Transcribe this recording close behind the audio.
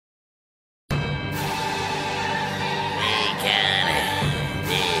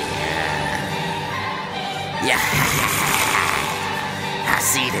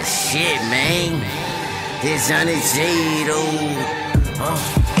see the shit, man. This Johnny J, though.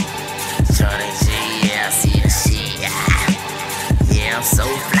 Johnny J, yeah, I see the shit. Yeah, I'm so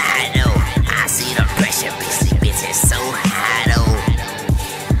fly, though. I see the pressure, bitch is so high, though.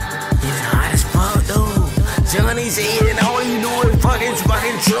 It's hot as fuck, though. Johnny J, and all you know is fucking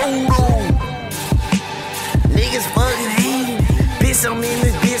true, though. Niggas fucking hate. Bitch, I'm in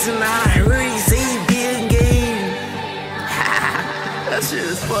this bitch and I already see big game. That shit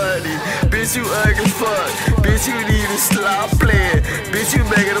is funny. Bitch, you ugly as fuck. Bitch, you need to stop playing. Bitch, you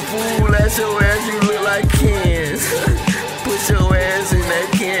making a fool at your ass. You look like cans. Put your ass in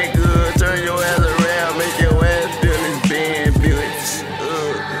that can good. Turn your ass around. Make your ass feel this band, bitch.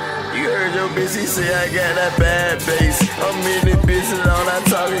 You heard your bitch, he say I got that bad bass. I'm in this bitch and all I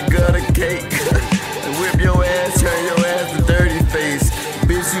talking gutter cake. Whip your ass, turn your ass to dirty face.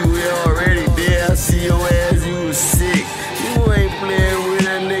 Bitch, you already there. I see your ass, you was sick. You ain't playing with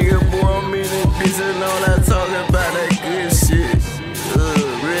a nigga, boy. I'm in this bitch and all I talking about that good shit.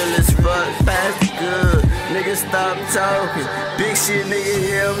 Real as fuck, fast good. Nigga, stop talking. Big shit, nigga,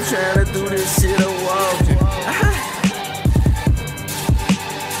 yeah, I'm trying to do this shit, I'm walking.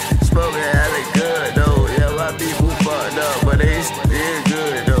 Smoking hella good, though. Yeah, my people fucked up, but they still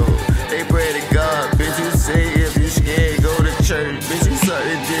good, though. They pray to God, bitch, you say if you scared, go to church. Bitch, you suck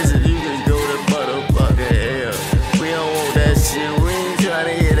the dishes, you can go to motherfucking hell. We don't want that shit, we ain't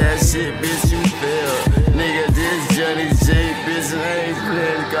tryna hear that shit, bitch, you fail. Nigga, this Johnny J, bitch, I ain't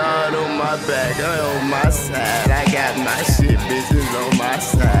playing God on my back, I'm on my side. I got my shit, bitches on my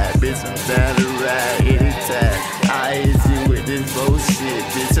side. Bitch, I'm down to ride anytime. I hit you with this bullshit,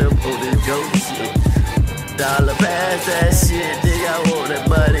 bitch, I'm on this goat shit. Dollar pass that shit, nigga, I want that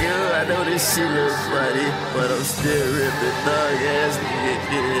money. I know this shit look funny, but I'm still ripping thug ass nigga,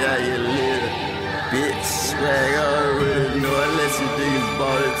 get it how you live. Bitch, swag, I already know, unless you niggas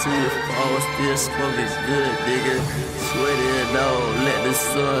bought it to your phone, still smoking good, nigga. Sweaty and all, let the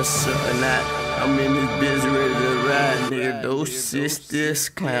sun shine out. I'm in this bitch ready to ride, nigga. Those shit still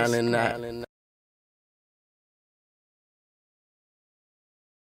clowning out.